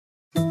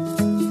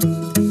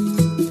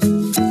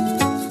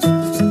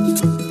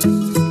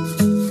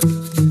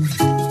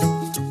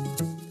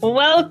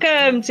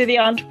welcome to the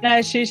Entrepreneur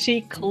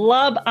Sushi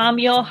Club. I'm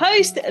your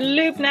host,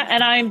 Lubna,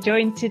 and I'm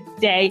joined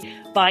today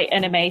by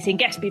an amazing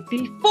guest. But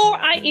before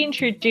I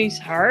introduce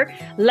her,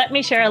 let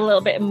me share a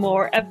little bit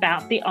more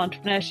about the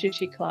Entrepreneur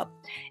Sushi Club.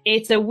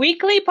 It's a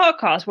weekly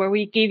podcast where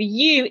we give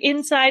you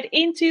insight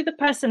into the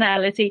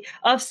personality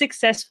of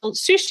successful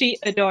sushi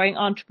adoring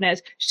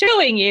entrepreneurs,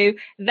 showing you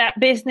that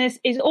business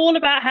is all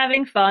about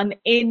having fun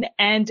in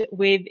and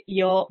with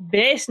your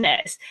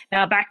business.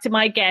 Now, back to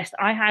my guest.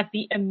 I have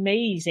the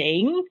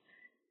amazing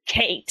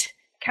Cate.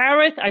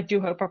 Caruth, I do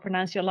hope I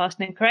pronounced your last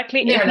name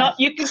correctly. If not,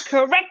 you can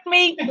correct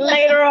me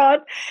later on.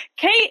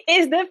 Cate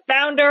is the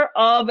founder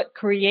of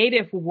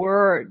Creative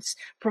Words,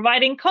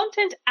 providing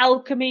content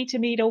alchemy to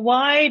meet a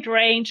wide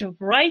range of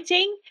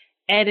writing,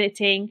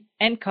 editing,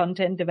 and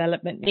content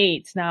development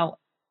needs. Now,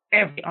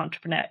 every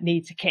entrepreneur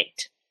needs a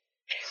Cate.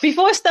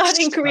 Before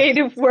starting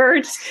Creative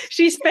Words,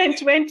 she spent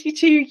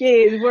 22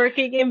 years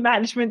working in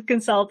management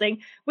consulting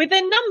with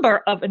a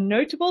number of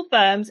notable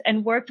firms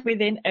and worked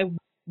within a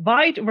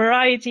wide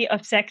variety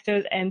of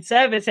sectors and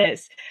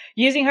services.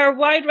 Using her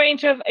wide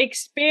range of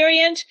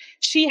experience,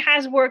 she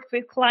has worked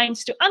with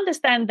clients to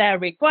understand their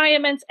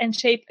requirements and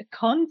shape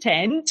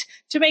content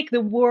to make the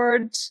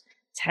words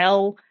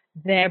tell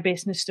their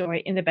business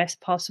story in the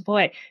best possible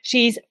way.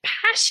 She's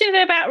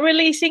passionate about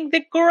releasing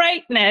the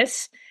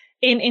greatness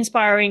in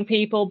inspiring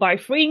people by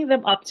freeing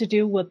them up to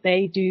do what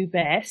they do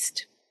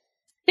best.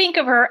 Think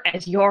of her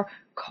as your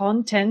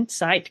content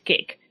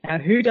sidekick. Now,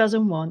 who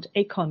doesn't want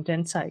a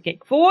content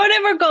sidekick for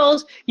whatever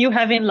goals you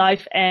have in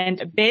life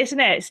and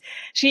business?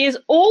 She is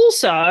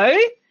also,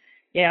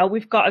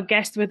 we've got a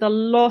guest with a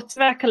lot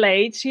of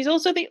accolades. She's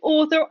also the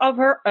author of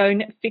her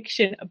own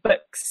fiction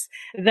books,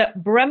 The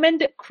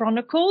Brahmand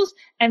Chronicles,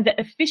 and the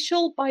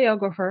official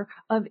biographer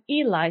of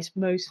Eli's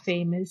most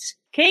famous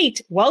Cate.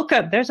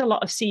 Welcome. There's a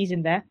lot of C's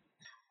in there.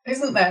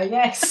 Isn't there?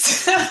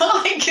 Yes.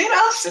 Good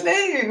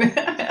afternoon.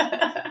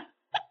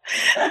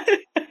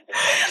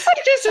 I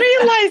just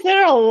realised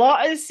there are a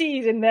lot of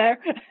C's in there.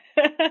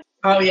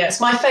 Oh, yeah, it's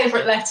my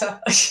favourite letter.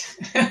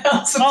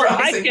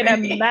 I can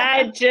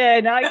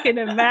imagine.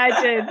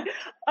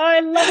 I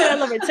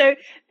love it. So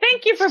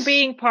thank you for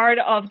being part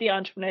of the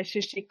Entrepreneur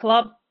Sushi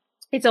Club.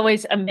 It's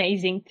always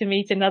amazing to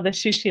meet another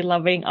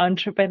sushi-loving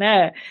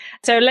entrepreneur.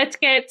 So let's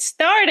get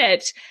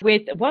started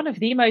with one of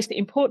the most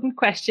important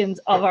questions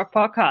of our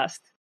podcast.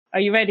 Are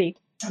you ready?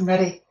 I'm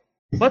ready.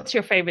 What's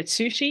your favourite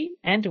sushi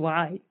and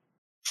why?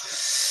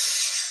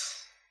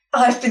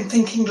 I've been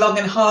thinking long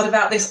and hard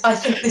about this. I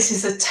think this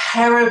is a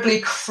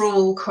terribly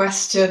cruel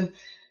question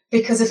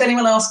because if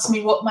anyone asks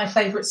me what my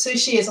favourite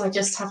sushi is, I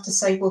just have to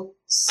say, well,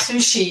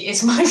 sushi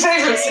is my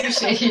favourite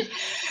sushi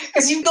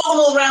because you've got them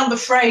all around the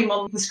frame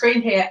on the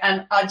screen here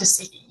and I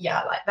just,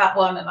 I like that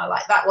one and I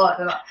like that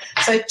one.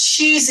 So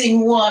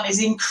choosing one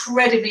is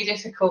incredibly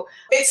difficult.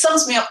 It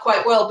sums me up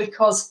quite well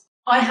because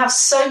I have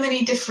so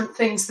many different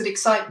things that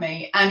excite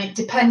me and it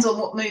depends on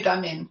what mood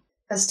I'm in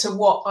as to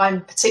what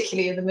I'm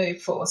particularly in the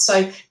mood for.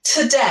 So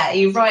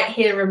today, right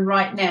here and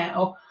right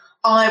now,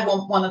 I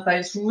want one of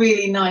those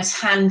really nice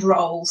hand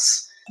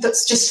rolls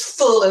that's just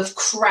full of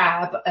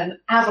crab and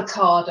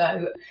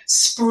avocado,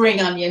 spring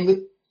onion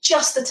with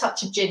just a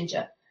touch of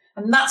ginger.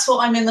 And that's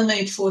what I'm in the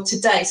mood for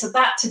today. So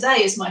that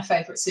today is my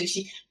favourite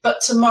sushi. But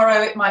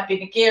tomorrow it might be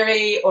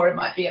nigiri or it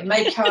might be a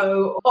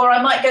mako or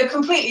I might go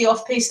completely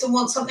off-piste and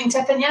want something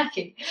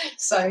teppanyaki.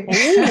 So...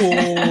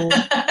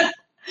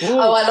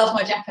 Oh, I love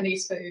my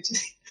Japanese food.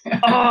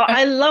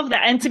 I love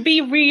that. And to be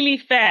really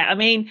fair, I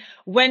mean,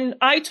 when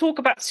I talk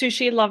about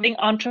sushi loving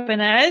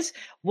entrepreneurs,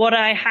 what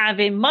I have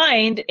in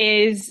mind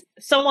is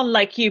someone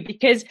like you,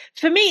 because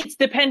for me, it's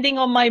depending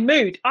on my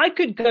mood. I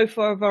could go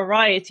for a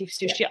variety of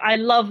sushi. I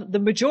love the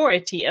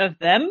majority of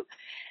them.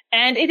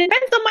 And it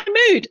depends on my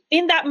mood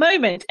in that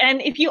moment.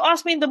 And if you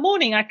ask me in the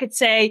morning, I could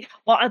say,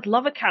 well, I'd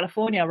love a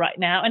California right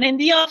now. And in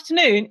the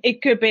afternoon,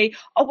 it could be,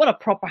 I want a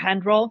proper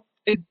hand roll.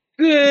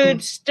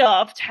 Good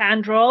stuffed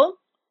hand roll.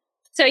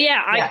 So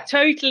I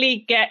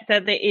totally get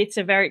that it's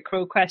a very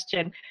cruel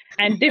question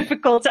and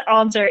difficult to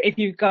answer if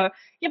you go,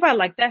 but I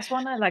like this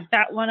one, I like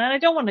that one, and I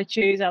don't want to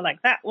choose, I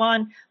like that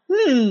one.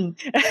 I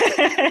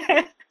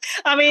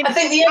mean, I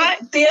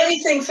think the only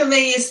thing for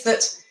me is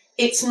that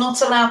it's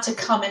not allowed to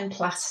come in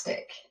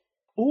plastic.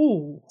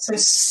 Ooh. So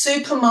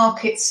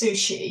supermarket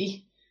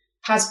sushi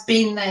has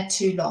been there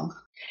too long.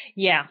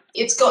 Yeah.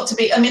 It's got to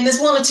be, I mean, there's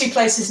one or two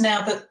places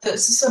now that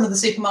some of the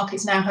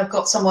supermarkets now have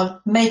got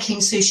someone making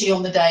sushi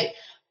on the day.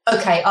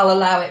 Okay, I'll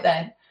allow it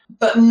then.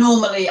 But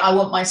normally I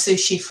want my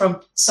sushi from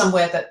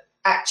somewhere that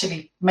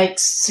actually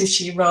makes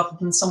sushi rather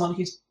than someone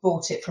who's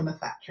bought it from a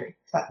factory,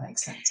 if that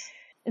makes sense.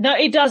 No,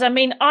 it does. I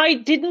mean, I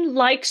didn't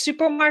like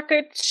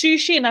supermarket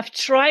sushi, and I've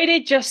tried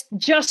it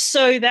just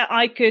so that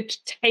I could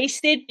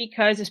taste it,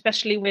 because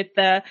especially with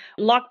the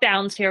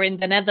lockdowns here in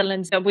the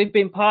Netherlands that we've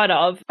been part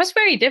of, it was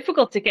very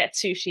difficult to get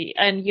sushi,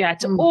 and you had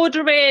to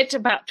order it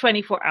about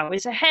 24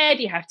 hours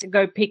ahead. You have to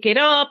go pick it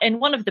up. And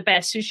one of the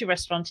best sushi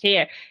restaurants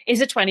here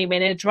is a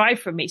 20-minute drive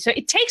from me. So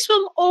it takes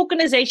some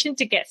organization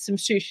to get some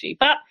sushi.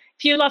 But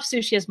if you love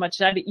sushi as much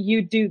as I do,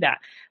 you do that.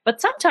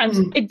 but sometimes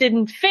it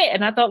didn't fit.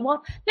 And I thought,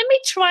 well, let me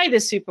try the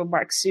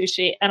supermarket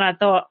sushi. And I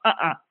thought,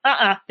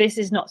 this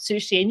is not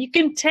sushi. And you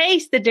can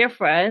taste the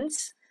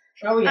difference.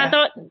 Oh, yeah. I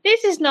thought,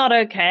 this is not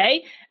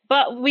okay.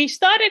 But we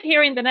started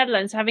here in the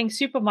Netherlands having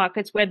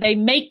supermarkets where they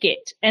make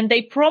it and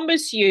they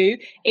promise you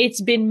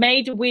it's been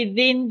made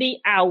within the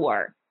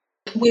hour.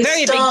 We're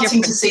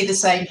starting to see the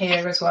same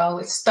here as well.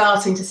 It's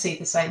starting to see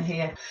the same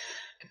here.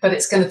 But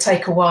it's going to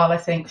take a while, I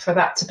think, for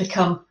that to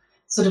become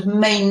sort of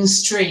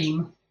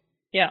mainstream.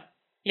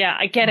 Yeah,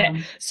 I get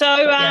it.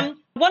 So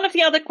one of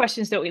the other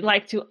questions that we'd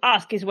like to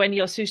ask is when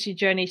your sushi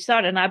journey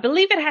started. And I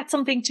believe it had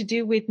something to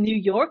do with New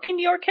York in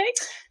your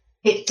case.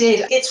 It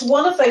did. It's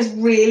one of those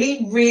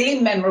really, really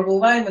memorable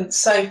moments.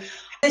 So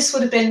this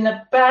would have been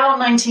about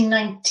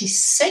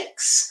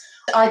 1996.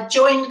 I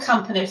joined a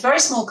company, a very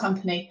small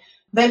company.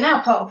 They're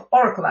now part of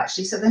Oracle,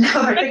 actually, so they're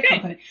now a very big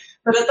company.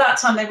 But at that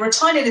time, they were a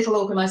tiny little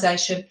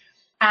organisation,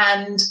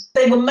 and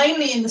they were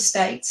mainly in the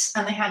States,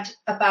 and they had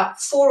about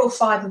 4 or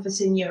 5 of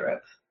us in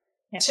Europe,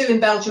 2 in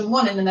Belgium,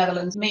 1 in the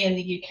Netherlands, me in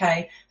the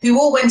UK, who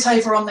all went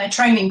over on their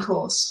training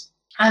course.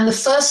 And the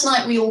first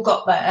night we all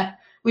got there,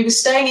 we were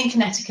staying in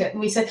Connecticut, and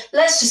we said,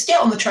 let's just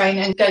get on the train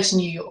and go to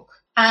New York.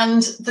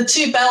 And the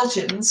 2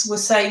 Belgians were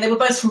saying, they were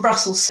both from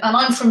Brussels, and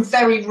I'm from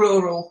very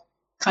rural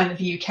kind of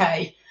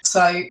UK.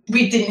 So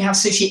we didn't have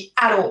sushi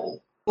at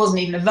all. It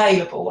wasn't even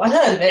available. I'd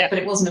heard of it, but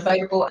it wasn't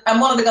available.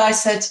 And one of the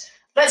guys said,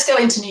 let's go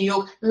into New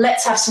York,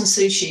 let's have some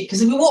sushi.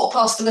 Because we walked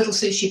past the little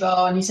sushi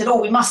bar, and he said,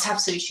 we must have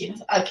sushi. And I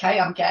said, okay,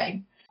 I'm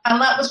game.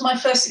 And that was my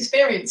first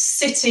experience,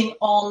 sitting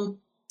on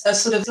a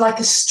sort of like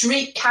a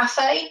street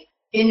cafe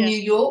in New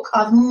York.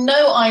 I've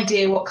no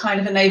idea what kind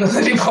of a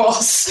neighbourhood it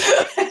was.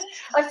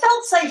 I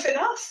felt safe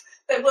enough.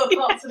 There were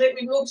parts of it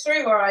we walked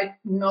through where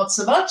not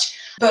so much,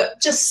 but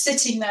just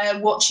sitting there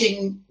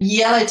watching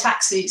yellow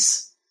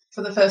taxis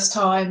for the first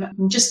time,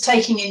 and just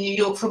taking in New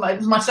York it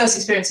was my first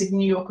experience in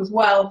New York as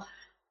well,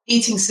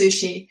 eating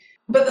sushi.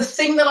 But the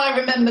thing that I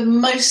remember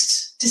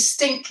most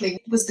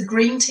distinctly was the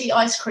green tea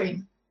ice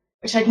cream,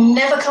 which I'd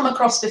never come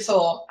across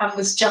before, and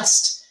was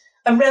just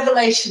a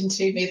revelation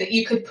to me that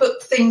you could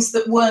put things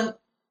that weren't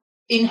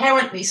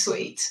inherently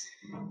sweet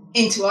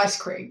into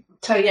ice cream.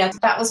 So yeah,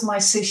 that was my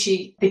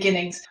sushi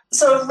beginnings.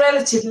 So a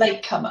relative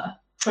latecomer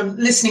from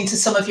listening to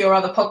some of your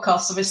other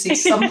podcasts. Obviously,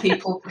 some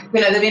people,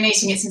 they've been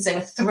eating it since they were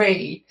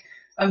 3.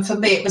 And for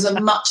me, it was a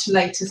much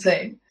later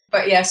thing.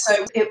 But yeah,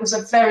 so it was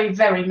a very,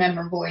 very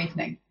memorable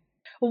evening.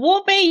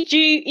 What made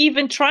you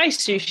even try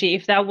sushi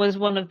if that was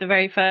one of the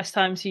very first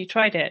times you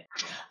tried it?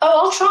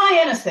 I'll try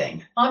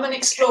anything. I'm an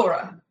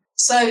explorer.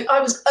 So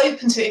I was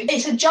open to it.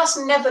 It had just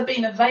never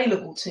been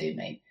available to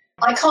me.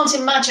 I can't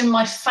imagine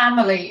my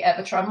family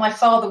ever trying. My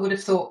father would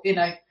have thought,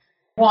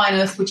 why on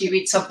earth would you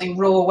eat something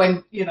raw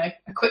when, a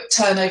quick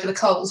turn over the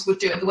coals would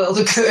do it the world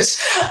of good.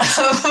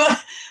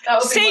 That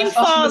would Same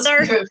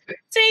father.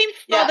 Same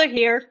father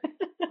here.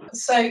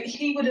 So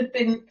he would have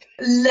been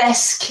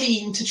less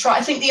keen to try.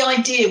 I think the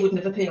idea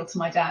wouldn't have appealed to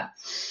my dad.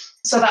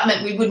 So that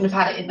meant we wouldn't have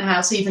had it in the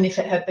house, even if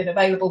it had been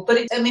available. But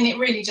it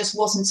really just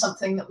wasn't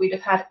something that we'd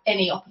have had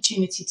any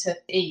opportunity to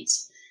eat.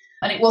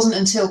 And it wasn't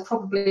until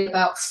probably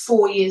about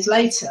 4 years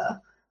later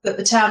that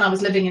the town I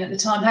was living in at the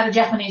time had a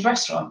Japanese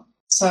restaurant.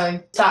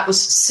 So that was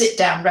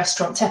sit-down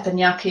restaurant,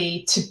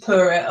 teppanyaki,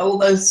 tempura, all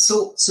those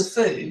sorts of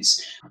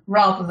foods,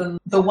 rather than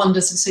the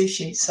wonders of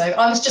sushi. So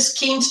I was just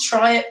keen to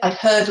try it. I'd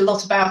heard a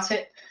lot about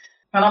it,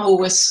 and I'm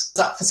always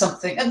up for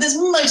something. And there's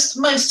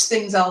most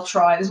things I'll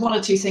try. There's 1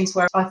 or 2 things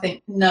where I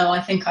think, no, I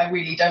think I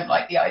really don't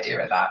like the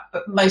idea of that.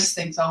 But most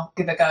things I'll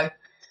give a go.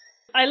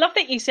 I love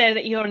that you said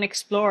that you're an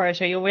explorer,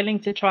 so you're willing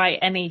to try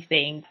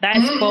anything.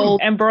 That's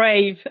bold and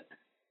brave.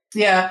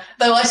 Yeah,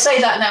 though I say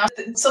that now,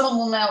 someone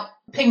will now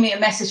ping me a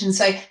message and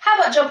say, how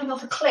about jumping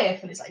off a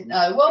cliff? And it's like,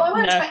 no, well, I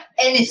won't try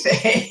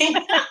anything.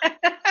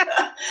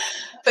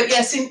 But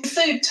yes, in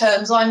food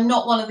terms, I'm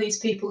not one of these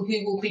people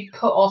who will be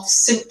put off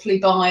simply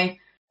by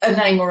a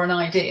name or an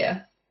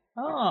idea.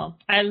 Oh,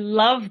 I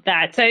love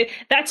that. So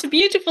that's a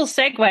beautiful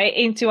segue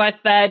into our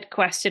third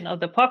question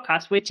of the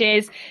podcast, which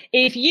is,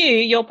 if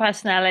your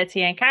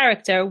personality and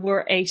character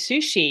were a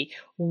sushi,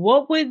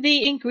 what would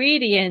the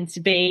ingredients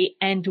be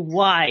and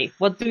why?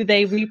 What do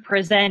they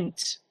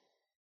represent?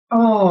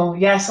 Oh,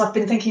 yes, I've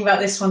been thinking about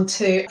this one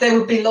too. There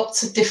would be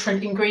lots of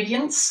different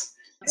ingredients.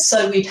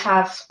 So we'd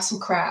have some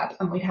crab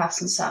and we'd have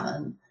some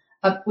salmon.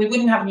 We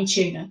wouldn't have any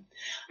tuna.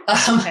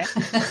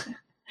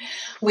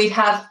 We'd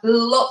have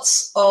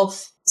lots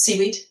of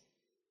seaweed,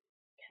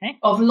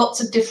 of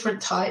lots of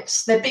different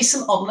types. There'd be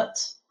some omelette.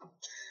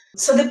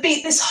 So there'd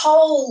be this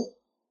whole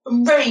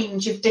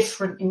range of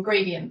different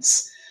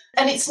ingredients.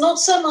 And it's not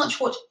so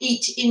much what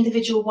each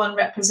individual one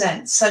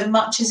represents, so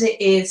much as it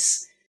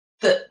is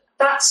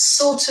that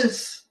sort of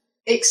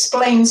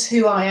explains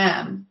who I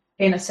am,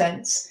 in a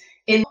sense.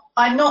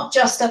 I'm not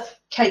just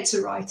Cate's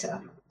a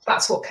writer.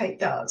 That's what Cate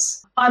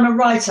does. I'm a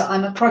writer,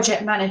 I'm a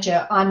project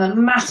manager, I'm a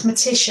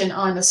mathematician,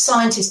 I'm a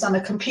scientist, I'm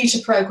a computer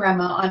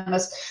programmer, I'm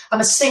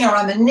a singer,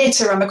 I'm a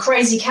knitter, I'm a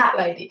crazy cat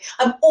lady.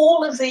 I'm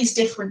all of these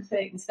different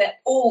things. They're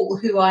all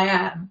who I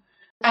am.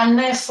 And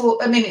therefore,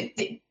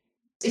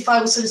 If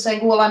I was sort of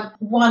saying, well, I'm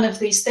one of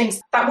these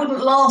things, that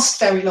wouldn't last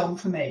very long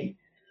for me.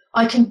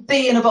 I can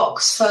be in a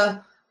box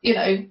for,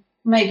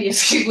 maybe a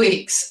few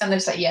weeks, and they'll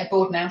say, yeah,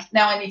 bored now.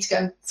 Now I need to go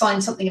and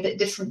find something a bit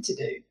different to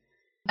do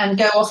and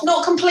go off,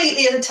 not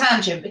completely at a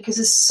tangent, because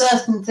there's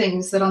certain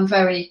things that I'm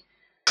very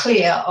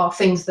clear are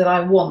things that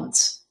I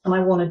want and I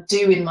want to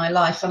do in my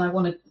life and I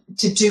want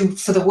to do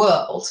for the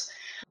world.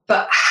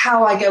 But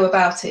how I go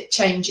about it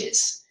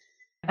changes,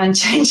 and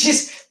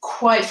changes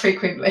quite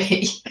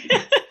frequently.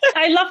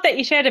 I love that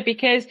you shared it,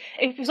 because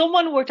if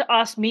someone were to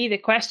ask me the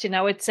question,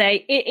 I would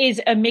say it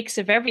is a mix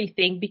of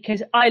everything,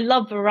 because I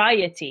love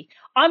variety.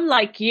 I'm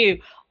like you.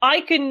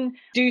 I can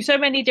do so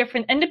many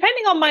different, and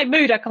depending on my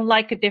mood, I can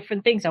like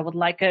different things. I would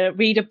like to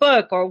read a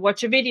book or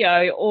watch a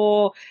video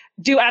or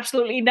do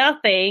absolutely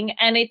nothing.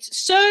 And it's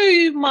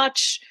so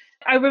much.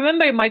 I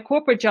remember in my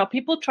corporate job,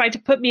 people tried to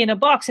put me in a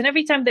box, and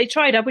every time they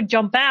tried, I would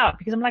jump out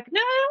because I'm like,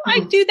 no,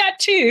 I do that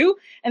too.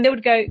 And they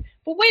would go,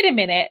 but wait a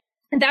minute.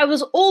 And that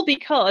was all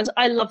because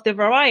I love the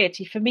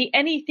variety. For me,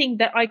 anything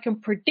that I can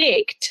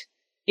predict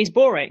is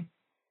boring.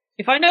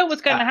 If I know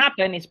what's going to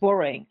happen, it's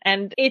boring.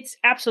 And it's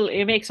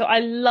absolutely amazing. So I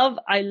love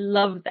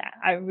that.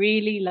 I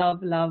really love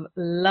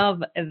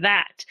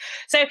that.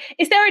 So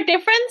is there a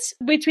difference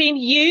between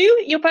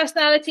you, your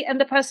personality,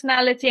 and the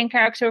personality and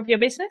character of your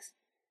business?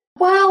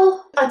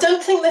 Well, I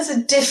don't think there's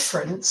a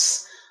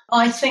difference.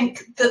 I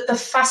think that the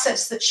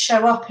facets that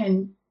show up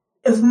in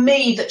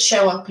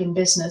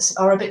business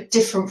are a bit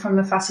different from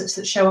the facets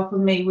that show up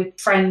in me with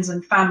friends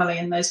and family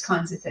and those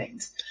kinds of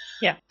things.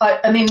 Yeah.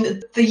 I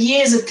mean, the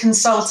years of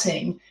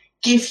consulting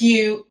give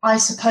you, I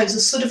suppose,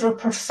 a sort of a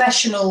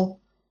professional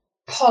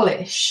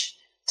polish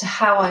to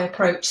how I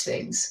approach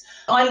things.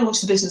 I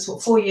launched the business,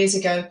 4 years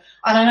ago,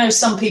 and I know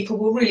some people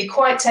were really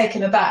quite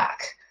taken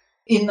aback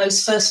in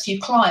those first few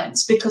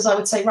clients, because I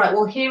would say, right,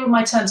 well, here are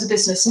my terms of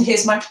business and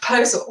here's my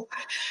proposal,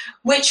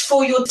 which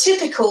for your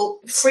typical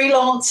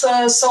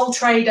freelancer, sole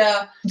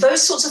trader,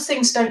 those sorts of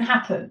things don't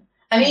happen.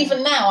 And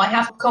even now I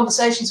have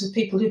conversations with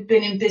people who've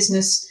been in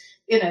business,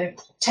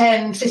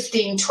 10,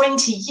 15,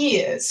 20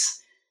 years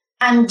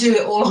and do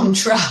it all on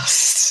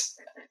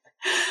trust.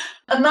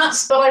 But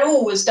I'd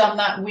always done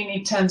that. We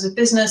need terms of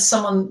business.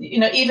 Someone,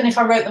 even if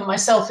I wrote them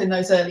myself in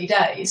those early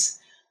days,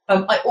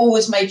 I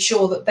always made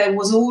sure that there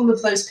was all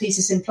of those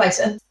pieces in place.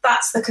 And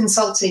that's the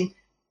consulting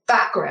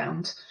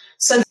background.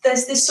 So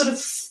there's this sort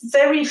of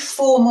very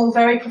formal,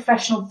 very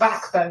professional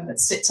backbone that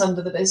sits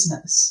under the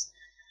business,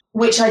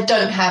 which I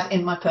don't have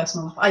in my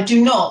personal life. I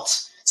do not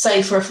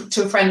say to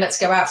a friend, let's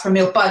go out for a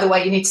meal. By the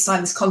way, you need to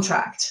sign this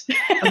contract.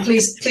 And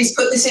please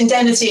put this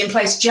indemnity in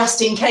place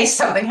just in case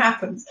something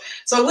happens.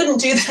 So I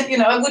wouldn't do that.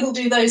 I wouldn't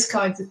do those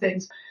kinds of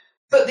things.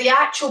 But the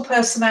actual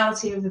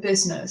personality of the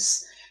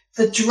business,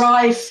 the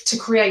drive to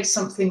create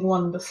something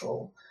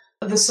wonderful,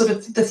 the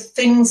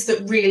things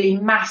that really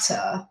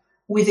matter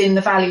within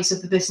the values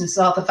of the business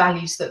are the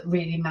values that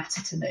really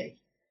matter to me.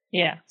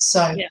 Yeah.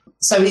 So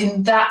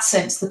in that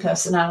sense, the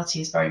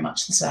personality is very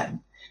much the same,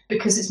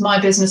 because it's my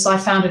business. I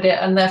founded it,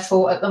 and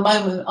therefore at the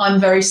moment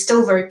I'm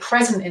still very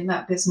present in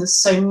that business.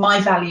 So my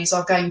values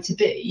are going to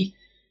be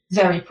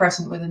very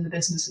present within the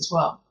business as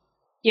well.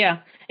 Yeah.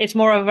 It's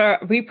more of a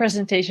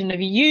representation of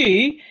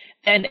you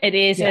than it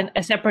is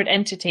a separate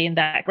entity in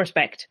that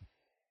respect.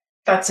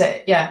 That's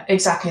it. Yeah,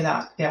 exactly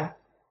that. Yeah.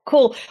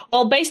 Cool.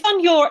 Well, based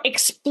on your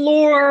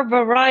explorer,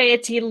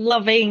 variety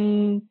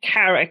loving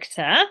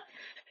character,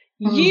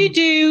 you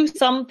do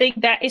something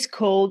that is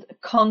called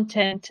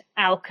content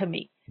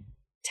alchemy.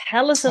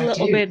 Tell us a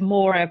little bit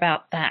more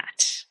about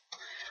that.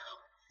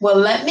 Well,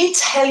 let me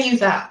tell you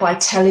that by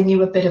telling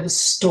you a bit of a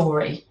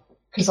story,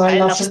 because I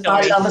love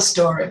a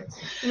story.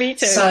 Me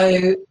too.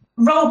 So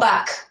roll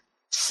back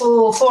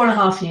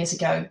 4.5 years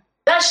ago.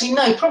 Actually,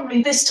 no,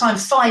 probably this time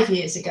 5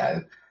 years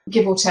ago,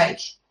 give or take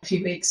a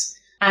few weeks.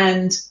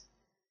 And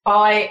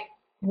I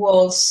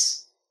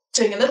was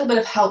doing a little bit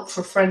of help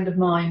for a friend of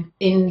mine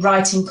in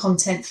writing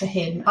content for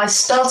him. I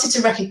started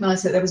to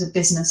recognise that there was a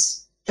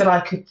business that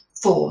I could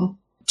form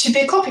to be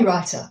a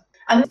copywriter.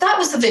 And that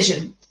was the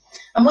vision.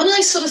 And when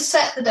I sort of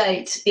set the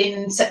date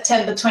in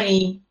September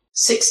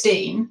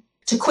 2016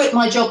 to quit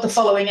my job the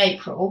following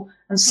April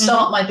and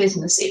start my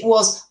business, it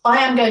was, I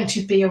am going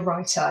to be a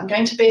writer. I'm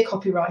going to be a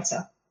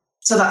copywriter.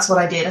 So that's what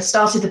I did. I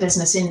started the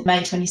business in May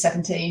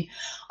 2017.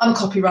 I'm a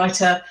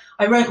copywriter.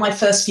 I wrote my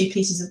first few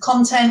pieces of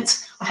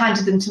content. I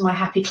handed them to my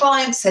happy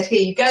clients, said,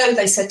 here you go.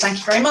 They said, thank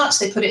you very much.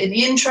 They put it in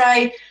the in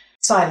tray.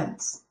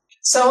 Silence.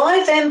 So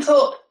I then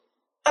thought,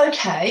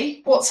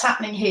 okay, what's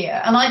happening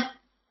here? And I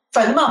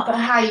phoned them up,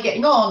 how are you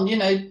getting on?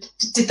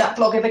 Did that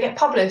blog ever get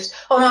published?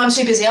 Oh, no, I'm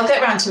too busy. I'll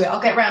get round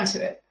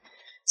to it.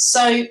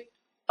 So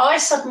I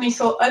suddenly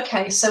thought,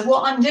 okay, so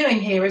what I'm doing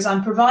here is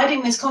I'm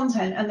providing this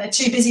content and they're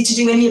too busy to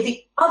do any of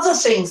the other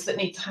things that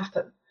need to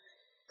happen.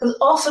 Because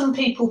often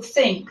people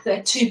think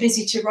they're too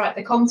busy to write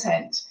the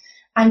content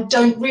and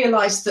don't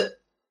realise that,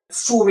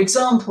 for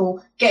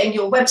example, getting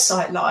your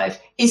website live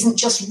isn't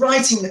just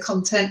writing the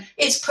content,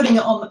 it's putting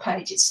it on the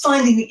page, it's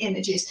finding the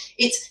images,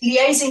 it's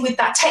liaising with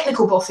that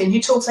technical boffin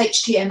who talks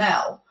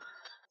HTML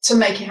to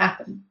make it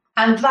happen.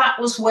 And that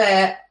was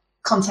where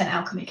content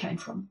alchemy came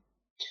from.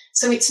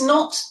 So it's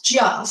not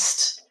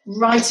just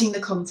writing the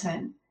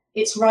content,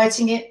 it's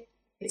writing it,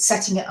 it's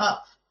setting it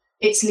up,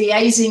 it's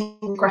liaising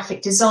with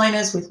graphic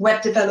designers, with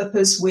web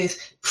developers, with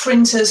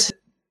printers,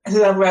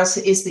 whoever else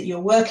it is that you're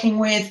working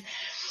with,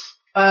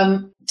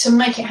 to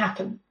make it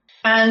happen.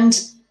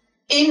 And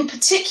in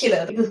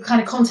particular, the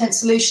kind of content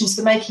solutions,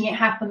 the making it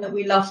happen that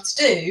we love to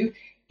do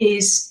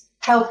is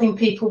helping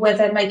people where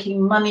they're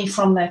making money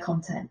from their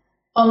content.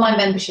 Online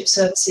membership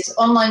services,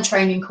 online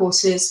training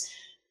courses,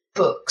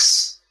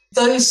 books,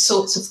 those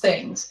sorts of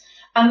things.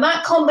 And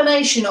that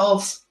combination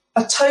of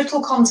a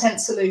total content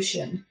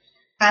solution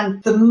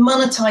and the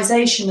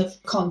monetization of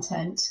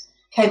content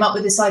came up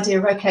with this idea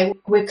of, okay,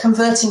 we're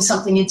converting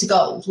something into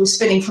gold. We're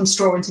spinning from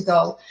straw into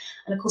gold.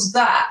 And of course,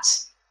 that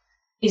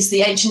is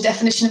the ancient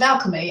definition of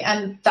alchemy.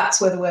 And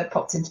that's where the word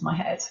popped into my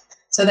head.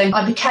 So then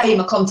I became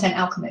a content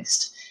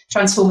alchemist,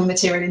 transforming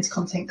material into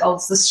content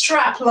golds, the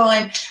strap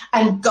line,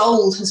 and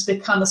gold has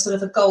become a sort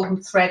of a golden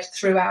thread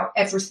throughout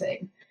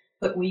everything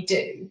that we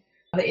do.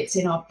 It's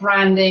in our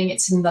branding,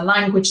 it's in the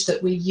language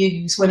that we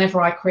use. Whenever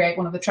I create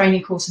one of the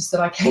training courses that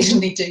I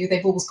occasionally do,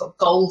 they've always got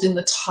gold in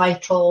the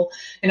title,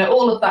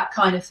 all of that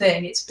kind of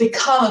thing. It's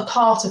become a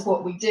part of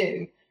what we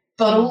do,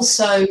 but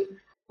also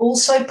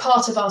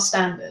part of our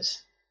standard.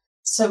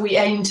 So we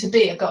aim to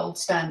be a gold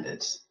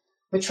standard.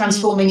 We're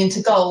transforming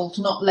into gold,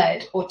 not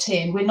lead or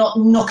tin. We're not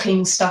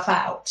knocking stuff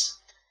out.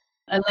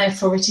 And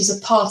therefore it is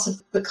a part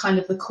of the kind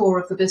of the core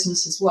of the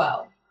business as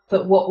well.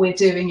 But what we're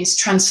doing is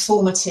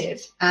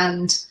transformative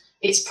and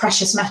it's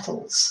precious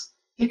metals,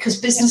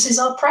 because businesses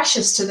are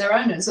precious to their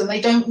owners and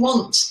they don't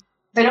want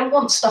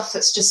stuff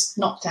that's just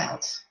knocked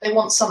out. They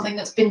want something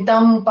that's been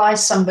done by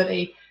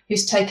somebody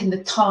who's taken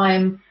the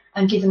time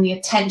and given the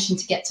attention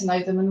to get to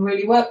know them and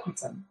really work with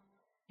them.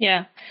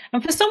 Yeah.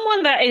 And for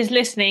someone that is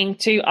listening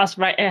to us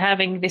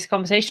having this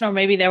conversation, or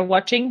maybe they're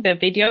watching the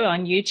video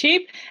on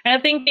YouTube and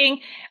are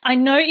thinking, I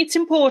know it's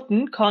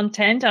important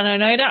content and I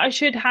know that I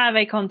should have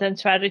a content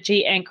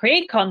strategy and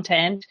create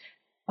content,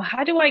 but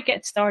how do I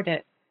get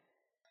started?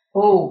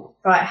 Oh,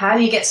 right. How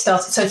do you get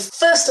started? So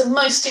first and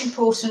most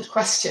important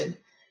question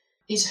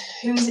is,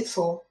 who is it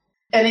for?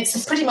 And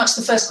it's pretty much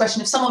the first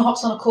question. If someone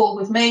hops on a call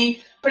with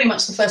me, pretty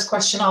much the first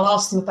question I'll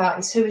ask them about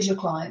is, who is your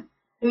client?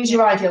 Who is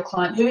your ideal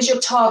client? Who is your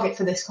target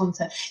for this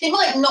content? It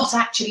might not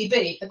actually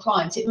be a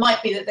client. It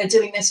might be that they're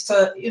doing this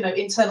for,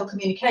 internal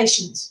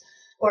communications,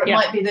 or it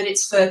might be that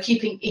it's for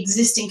keeping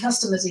existing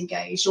customers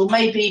engaged, or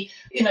maybe,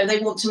 they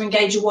want to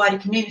engage a wider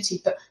community.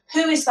 But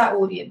who is that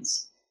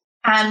audience?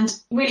 And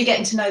really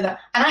getting to know that.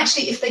 And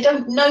actually, if they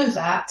don't know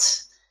that,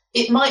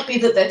 it might be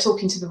that they're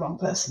talking to the wrong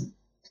person,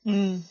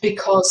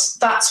 because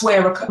that's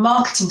where a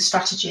marketing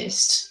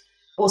strategist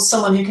or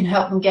someone who can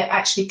help them get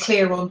actually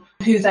clear on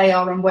who they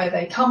are and where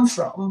they come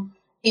from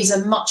is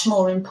a much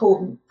more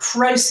important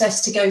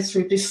process to go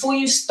through before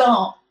you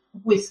start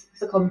with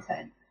the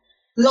content.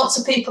 Lots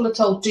of people are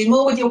told, do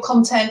more with your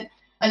content.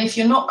 And if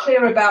you're not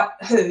clear about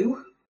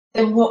who,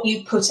 then what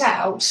you put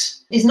out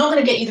is not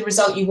going to get you the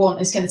result you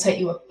want. It's going to take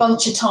you a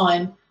bunch of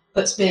time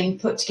that's being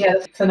put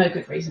together for no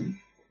good reason.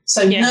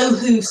 So know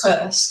who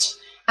first.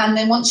 And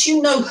then once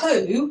you know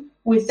who,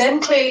 with them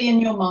clearly in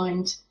your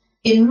mind,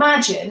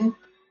 imagine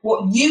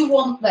what you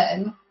want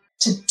them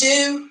to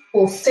do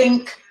or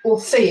think or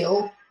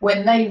feel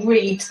when they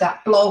read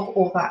that blog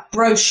or that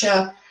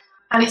brochure.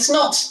 And it's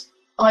not,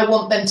 I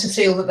want them to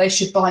feel that they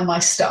should buy my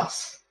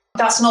stuff.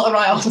 That's not the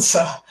right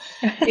answer.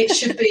 It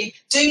should be,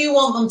 do you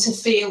want them to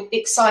feel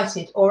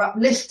excited or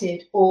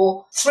uplifted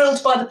or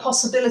thrilled by the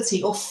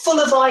possibility or full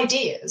of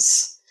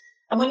ideas?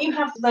 And when you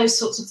have those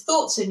sorts of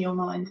thoughts in your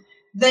mind,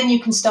 then you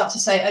can start to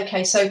say,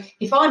 okay, so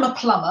if I'm a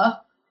plumber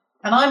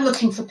and I'm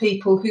looking for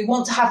people who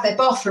want to have their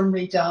bathroom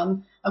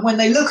redone, and when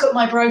they look at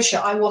my brochure,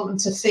 I want them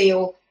to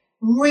feel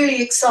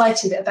really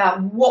excited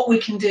about what we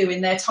can do in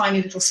their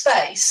tiny little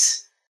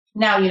space.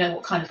 Now you know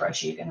what kind of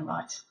brochure you're going to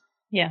write.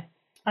 Yeah.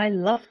 I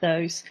love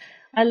those.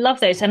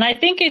 And I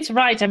think it's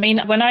right. I mean,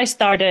 when I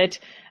started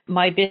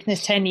my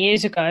business 10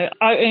 years ago,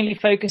 I only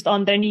focused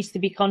on there needs to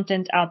be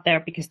content out there,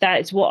 because that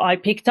is what I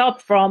picked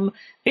up from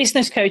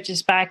business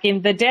coaches back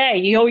in the day.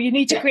 You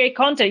need to create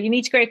content. You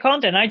need to create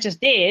content. I just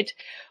did,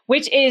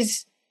 which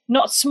is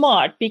not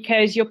smart,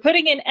 because you're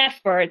putting in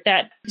effort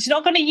that it's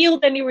not going to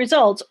yield any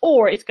results,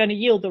 or it's going to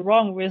yield the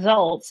wrong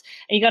results.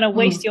 And you're going to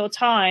waste your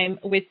time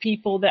with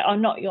people that are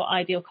not your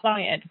ideal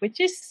client, which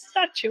is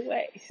such a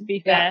waste, to be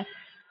fair.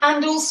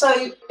 And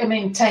also,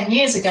 10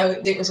 years ago,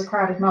 it was a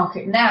crowded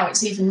market. Now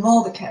it's even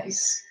more the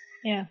case.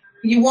 Yeah.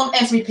 You want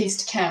every piece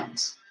to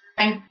count.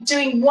 And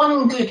doing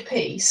one good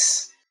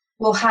piece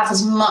will have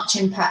as much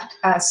impact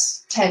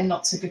as 10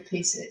 not so good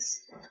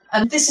pieces.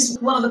 And this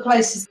is one of the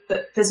places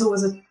that there's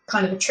always a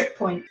kind of a trick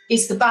point,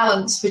 is the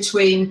balance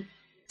between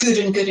good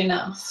and good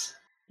enough.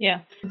 Yeah.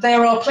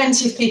 There are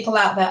plenty of people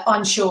out there,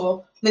 I'm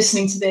sure,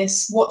 listening to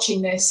this,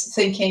 watching this,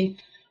 thinking,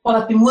 well,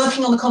 I've been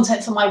working on the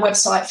content for my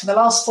website for the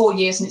last 4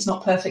 years and it's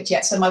not perfect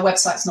yet, so my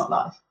website's not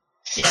live.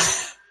 Yeah.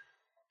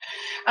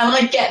 And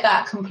I get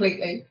that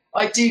completely.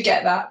 I do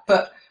get that.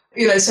 But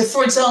So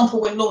for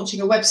example, when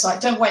launching a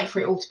website, don't wait for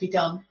it all to be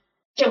done.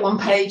 Get one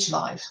page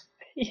live,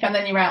 and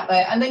then you're out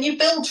there, and then you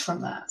build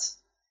from that.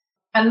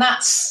 And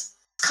that's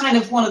kind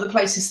of one of the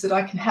places that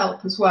I can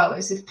help as well,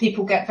 is if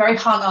people get very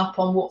hung up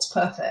on what's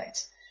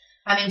perfect.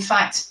 And in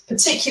fact,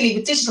 particularly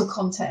with digital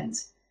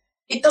content,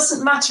 it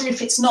doesn't matter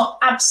if it's not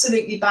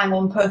absolutely bang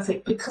on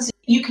perfect, because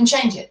you can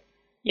change it.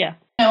 Yeah.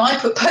 I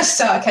put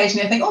posts out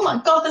occasionally, I think, oh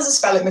my God, there's a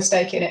spelling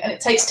mistake in it, and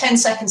it takes 10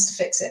 seconds to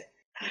fix it.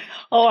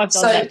 Oh, I've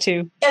done that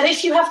too. And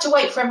if you have to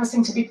wait for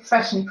everything to be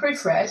professionally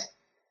proofread,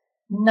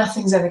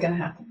 nothing's ever going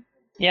to happen.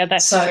 Yeah,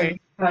 that's true.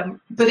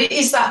 But it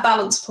is that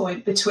balance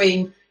point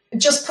between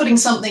just putting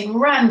something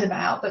random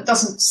out that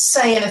doesn't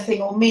say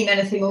anything or mean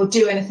anything or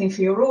do anything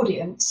for your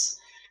audience,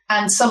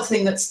 and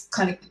something that's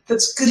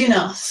good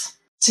enough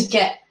to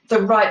get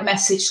the right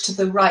message to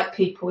the right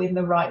people in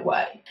the right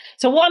way.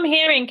 So what I'm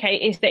hearing,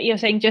 Cate, is that you're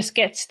saying just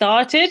get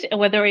started,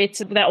 whether it's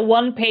that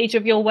one page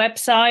of your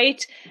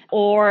website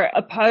or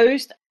a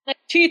post.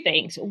 Two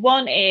things.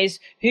 One is,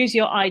 who's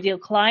your ideal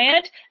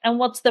client, and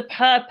what's the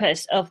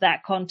purpose of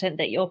that content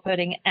that you're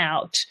putting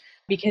out?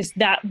 Because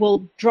that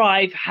will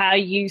drive how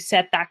you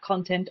set that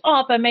content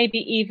up, and maybe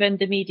even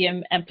the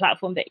medium and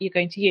platform that you're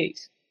going to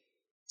use.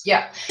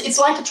 Yeah, it's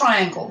like a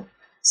triangle.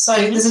 So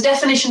there's a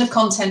definition of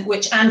content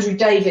which Andrew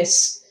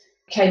Davis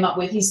came up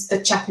with. He's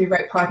the chap who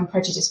wrote Pride and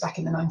Prejudice back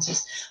in the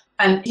 90s.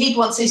 And he's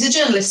a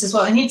journalist as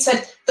well, and he'd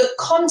said that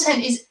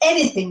content is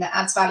anything that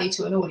adds value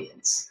to an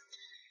audience.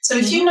 So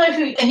if you know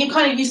who, and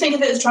you think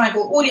of it as a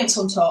triangle, audience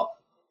on top.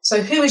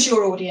 So who is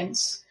your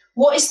audience?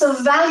 What is the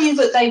value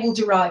that they will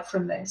derive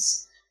from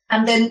this?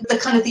 And then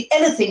the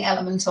anything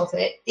element of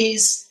it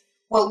is,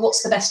 well,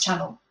 what's the best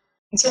channel?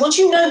 So once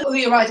you know who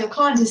your ideal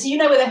client is, you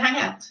know where they hang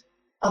out.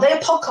 Are they a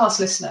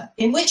podcast listener?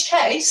 In which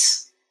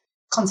case,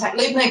 contact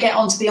Lubna, get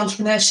onto the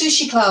Entrepreneur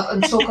Sushi Club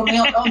and talk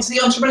onto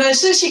the Entrepreneur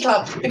Sushi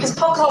Club, because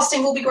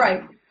podcasting will be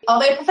great. Are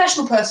they a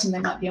professional person? They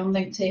might be on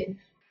LinkedIn.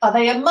 Are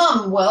they a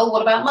mum? Well,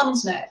 what about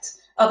Mumsnet?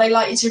 Are they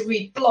likely to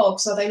read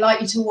blogs? Are they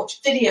likely to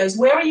watch videos?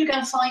 Where are you going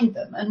to find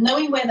them? And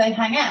knowing where they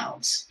hang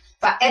out,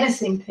 that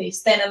anything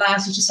piece then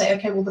allows you to say,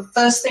 okay, well, the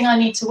first thing I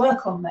need to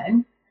work on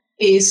then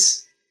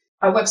is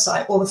a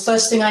website, or the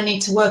first thing I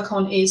need to work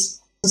on is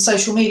the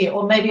social media,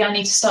 or maybe I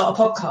need to start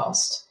a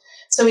podcast.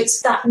 So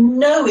it's that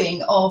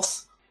knowing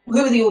of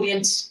who are the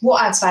audience,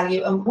 what adds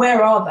value, and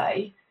where are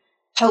they,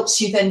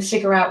 helps you then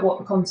figure out what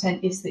the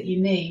content is that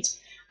you need.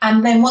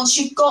 And then once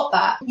you've got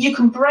that, you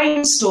can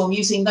brainstorm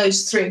using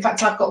those three. In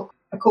fact, I've got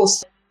a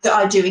course that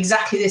I do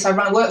exactly this. I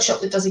run a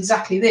workshop that does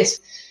exactly this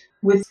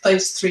with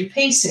those three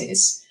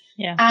pieces.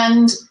 Yeah.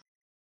 And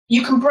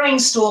you can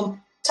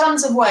brainstorm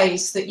tons of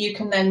ways that you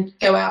can then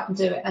go out and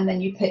do it. And then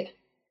you pick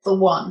the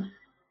one.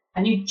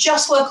 And you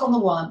just work on the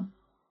one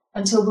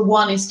until the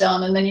one is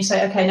done. And then you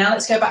say, okay, now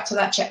let's go back to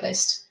that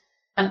checklist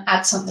and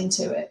add something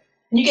to it.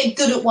 And you get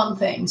good at one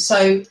thing.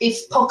 So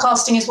if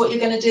podcasting is what you're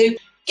going to do,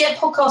 get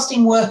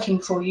podcasting working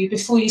for you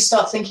before you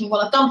start thinking,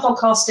 well, I've done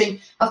podcasting,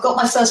 I've got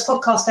my first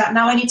podcast out,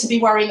 now I need to be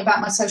worrying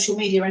about my social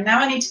media, and now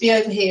I need to be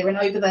over here and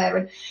over there.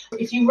 And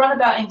if you run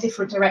about in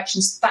different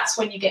directions, that's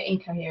when you get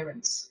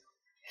incoherence.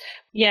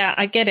 Yeah,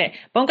 I get it.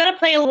 But I'm going to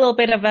play a little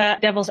bit of a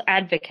devil's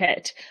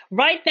advocate.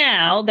 Right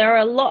now, there are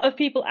a lot of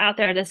people out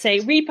there that say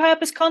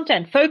repurpose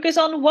content, focus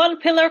on one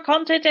pillar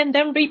content and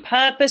then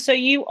repurpose so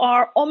you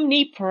are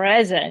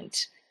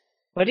omnipresent.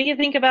 What do you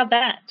think about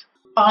that?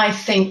 I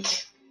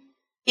think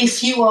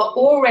if you are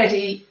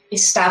already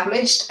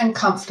established and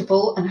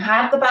comfortable and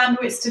have the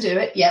bandwidth to do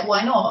it, yeah,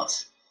 why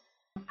not?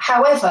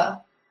 However,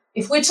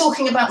 if we're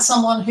talking about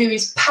someone who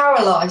is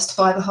paralyzed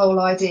by the whole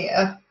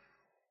idea,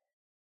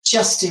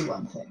 just do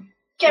one thing.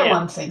 Get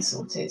one thing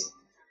sorted.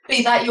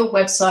 Be that your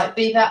website,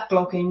 be that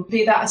blogging,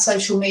 be that a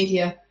social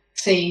media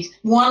feed.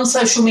 One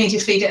social media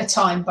feed at a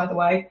time, by the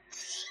way.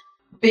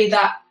 Be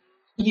that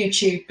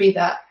YouTube, be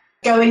that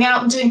going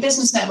out and doing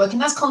business networking.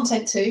 That's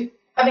content too.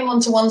 Having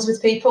one-to-ones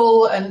with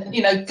people and,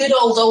 good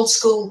old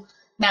school,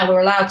 now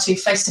we're allowed to,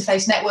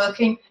 face-to-face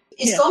networking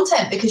is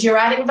content, because you're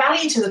adding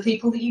value to the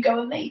people that you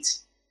go and meet.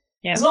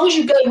 Yeah. As long as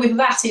you go with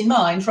that in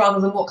mind, rather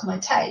than what can I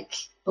take,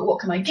 but what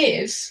can I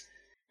give,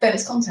 then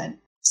it's content.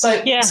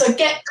 So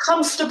get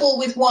comfortable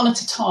with one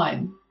at a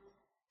time.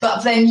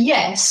 But then,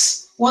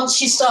 yes,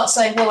 once you start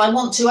saying, well, I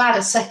want to add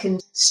a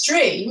second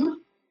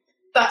stream,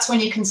 that's when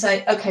you can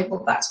say, okay,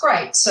 well, that's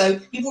great. So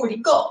you've already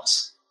got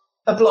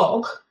a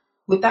blog.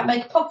 Would that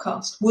make a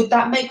podcast? Would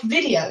that make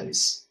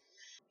videos?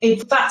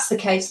 If that's the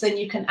case, then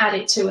you can add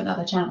it to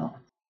another channel.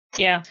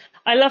 Yeah,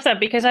 I love that,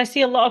 because I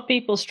see a lot of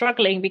people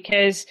struggling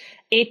because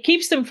it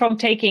keeps them from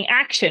taking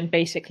action,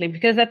 basically,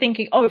 because they're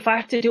thinking, oh, if I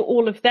have to do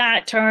all of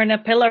that, turn a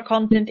pillar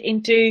content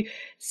into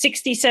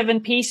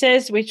 67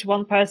 pieces, which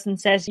one person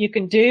says you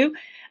can do,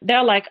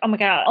 they're like, oh my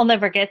God, I'll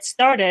never get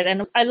started.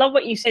 And I love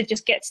what you said,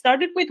 just get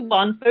started with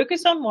one,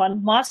 focus on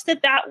one, master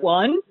that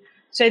one,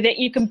 so that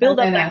you can build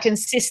up that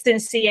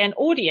consistency and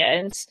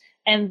audience.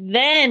 and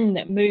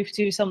then move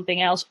to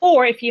something else.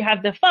 Or if you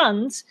have the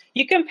funds,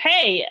 you can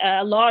pay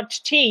a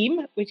large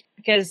team,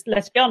 because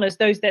let's be honest,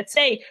 those that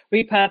say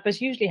repurpose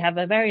usually have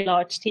a very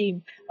large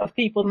team of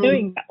people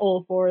doing that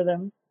all for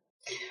them.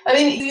 I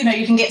mean,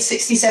 you can get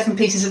 67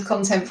 pieces of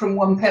content from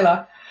one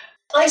pillar.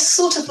 I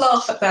sort of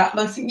laugh at that,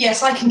 and I think,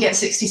 yes, I can get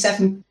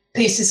 67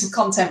 pieces of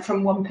content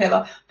from one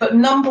pillar, but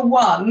number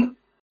one,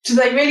 do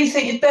they really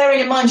think, bearing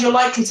in mind you're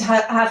likely to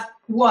have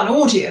one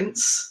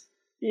audience,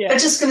 they're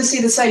just going to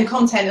see the same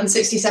content on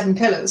 67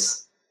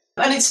 pillars?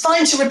 And it's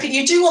fine to repeat.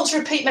 You do want to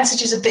repeat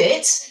messages a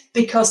bit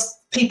because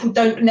people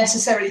don't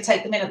necessarily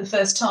take them in at the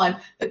first time,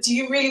 but do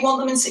you really want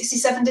them in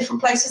 67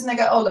 different places? And they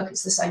go, oh, look,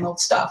 it's the same old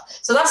stuff.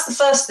 So that's the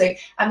first thing.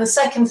 And the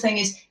second thing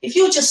is, if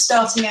you're just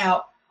starting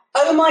out,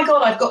 oh my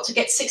God, I've got to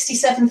get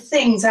 67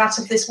 things out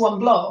of this one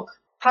blog.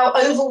 How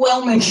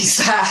overwhelming is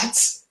that?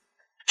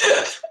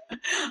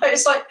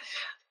 It's like,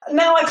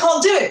 now I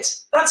can't do it.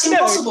 That's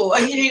impossible. No.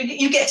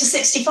 You get to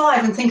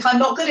 65 and think I'm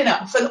not good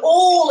enough. And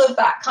all of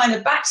that kind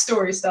of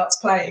backstory starts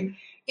playing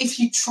if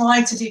you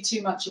try to do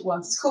too much at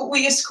once.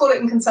 We used to call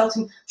it in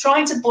consulting,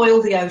 trying to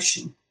boil the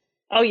ocean.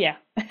 Oh, yeah.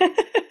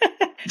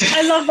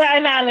 I love that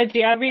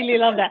analogy. I really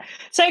love that.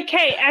 So,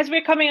 Cate, as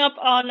we're coming up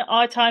on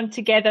our time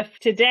together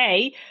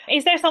today,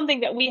 is there something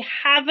that we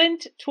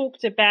haven't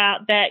talked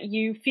about that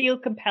you feel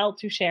compelled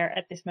to share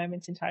at this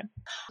moment in time?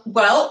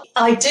 Well,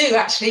 I do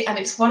actually, and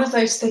it's one of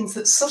those things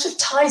that sort of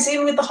ties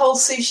in with the whole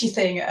sushi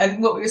thing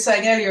and what we were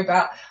saying earlier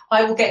about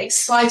I will get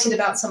excited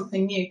about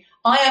something new.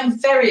 I am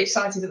very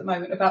excited at the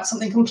moment about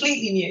something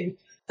completely new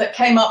that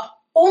came up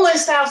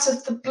almost out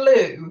of the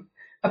blue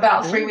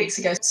about 3 weeks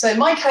ago. So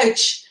my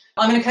coach,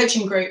 I'm in a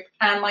coaching group,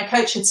 and my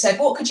coach had said,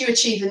 what could you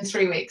achieve in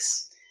 3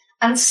 weeks?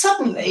 And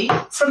suddenly,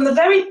 from the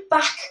very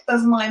back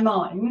of my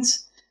mind,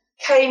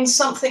 came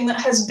something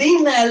that has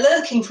been there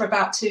lurking for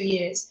about 2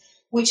 years,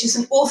 which is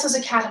an author's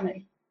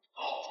academy.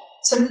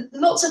 So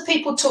lots of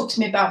people talk to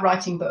me about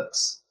writing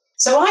books.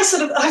 So I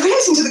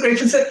went into the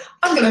group and said,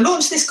 I'm going to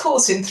launch this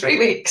course in 3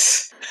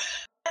 weeks.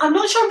 I'm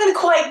not sure I'm going to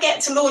quite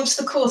get to launch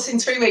the course in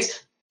 3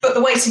 weeks, but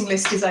the waiting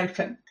list is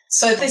open.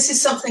 So this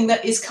is something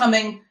that is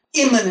coming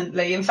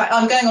imminently. In fact,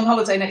 I'm going on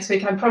holiday next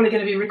week. I'm probably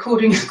going to be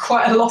recording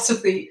quite a lot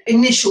of the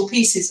initial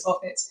pieces of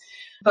it.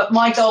 But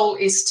my goal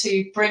is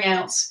to bring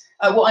out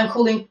what I'm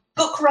calling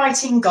book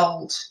writing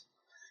gold,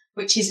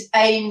 which is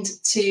aimed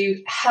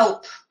to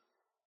help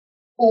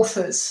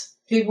authors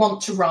who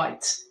want to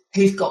write,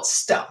 who've got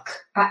stuck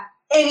at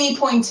any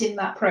point in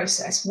that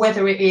process,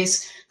 whether it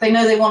is they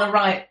know they want to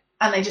write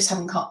and they just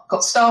haven't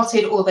got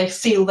started, or they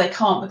feel they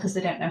can't because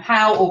they don't know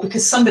how, or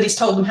because somebody's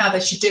told them how they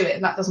should do it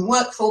and that doesn't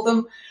work for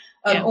them.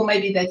 Or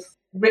maybe they've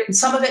written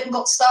some of it and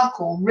got stuck,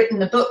 or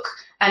written a book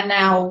and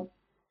now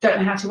don't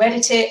know how to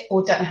edit it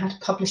or don't know how to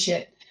publish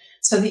it.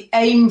 So the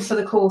aim for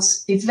the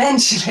course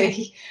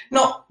eventually,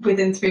 not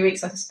within 3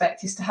 weeks, I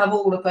suspect, is to have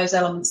all of those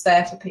elements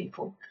there for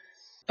people.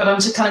 But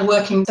I'm just kind of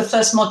working the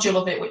first module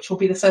of it, which will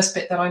be the first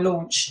bit that I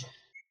launch.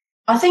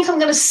 I think I'm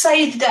going to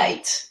say the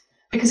date,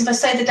 because if I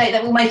say the date,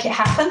 that will make it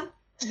happen.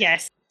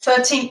 Yes.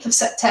 13th of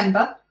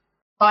September,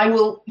 I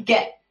will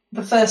get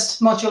the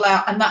first module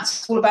out, and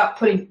that's all about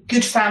putting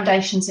good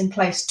foundations in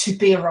place to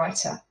be a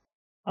writer.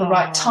 The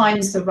right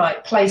times, the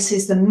right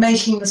places, the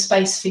making the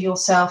space for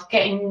yourself,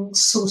 getting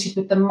sorted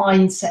with the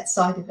mindset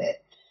side of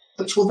it,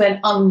 which will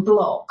then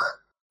unblock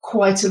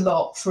quite a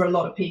lot for a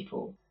lot of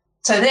people.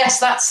 So yes,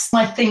 that's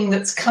my thing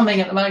that's coming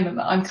at the moment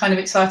that I'm kind of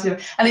excited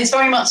about. And it's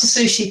very much a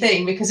sushi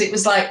thing, because it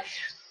was like,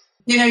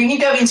 you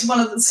go into one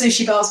of the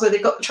sushi bars where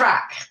they've got the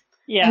track,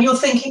 and you're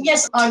thinking,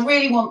 yes, I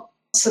really want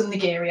some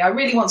nigiri. I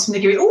really want some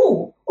nigiri.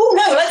 Oh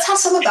no, let's have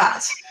some of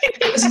that.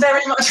 It was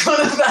very much one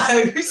of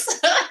those.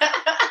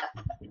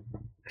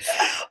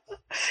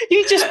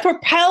 You just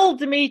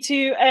propelled me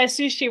to a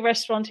sushi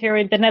restaurant here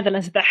in the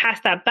Netherlands that has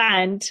that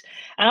band.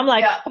 And I'm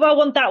like, oh, I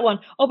want that one.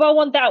 Oh, I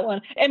want that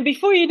one. And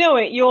before you know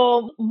it,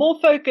 you're more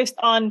focused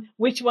on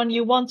which one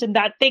you want. And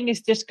that thing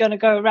is just going to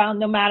go around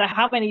no matter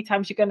how many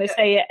times you're going to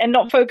say it, and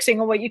not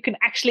focusing on what you can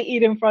actually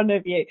eat in front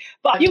of you.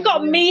 But you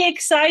got me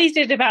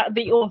excited about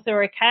the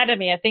Author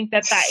Academy. I think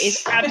that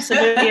is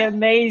absolutely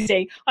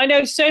amazing. I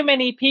know so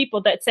many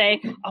people that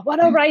say, I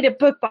want to write a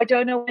book, but I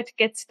don't know where to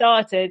get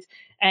started.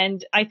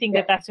 And I think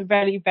that that's a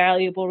very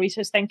valuable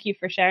resource. Thank you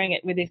for sharing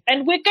it with us.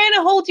 And we're going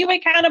to hold you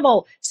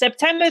accountable.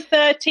 September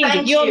 13th,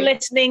 if you're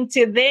listening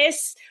to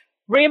this,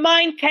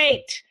 remind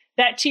Cate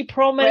that she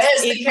promised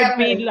it could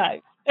be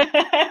live.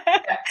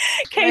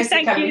 Cate,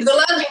 thank you.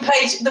 The landing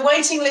page, the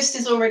waiting list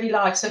is already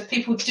live. So if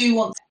people do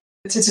want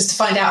to just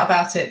find out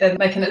about it, then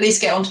they can at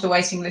least get onto the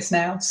waiting list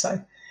now. So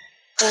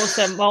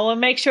awesome. Well, we'll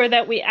make sure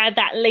that we add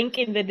that link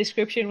in the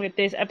description with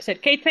this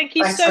episode. Cate, thank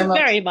you so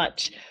very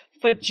much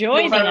for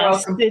joining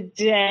us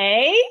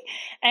today,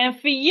 and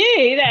for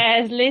you that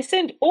has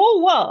listened or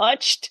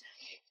watched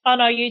on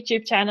our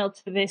YouTube channel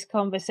to this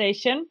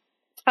conversation.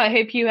 I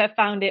hope you have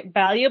found it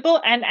valuable,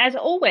 and as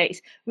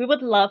always, we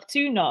would love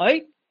to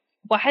know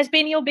what has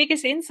been your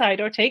biggest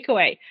insight or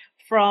takeaway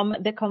from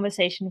the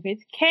conversation with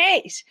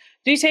Cate.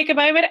 Do take a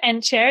moment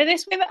and share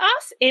this with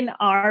us in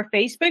our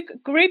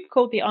Facebook group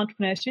called the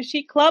Entrepreneur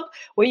Sushi Club,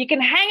 where you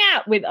can hang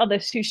out with other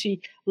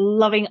sushi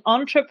loving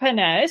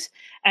entrepreneurs.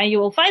 And you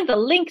will find the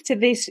link to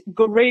this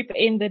group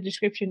in the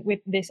description with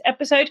this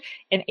episode.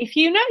 And if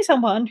you know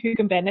someone who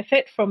can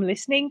benefit from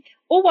listening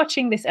or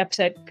watching this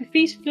episode,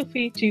 please feel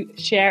free to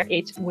share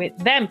it with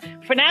them.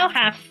 For now,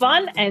 have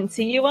fun and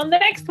see you on the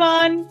next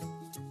one.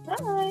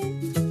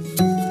 Bye.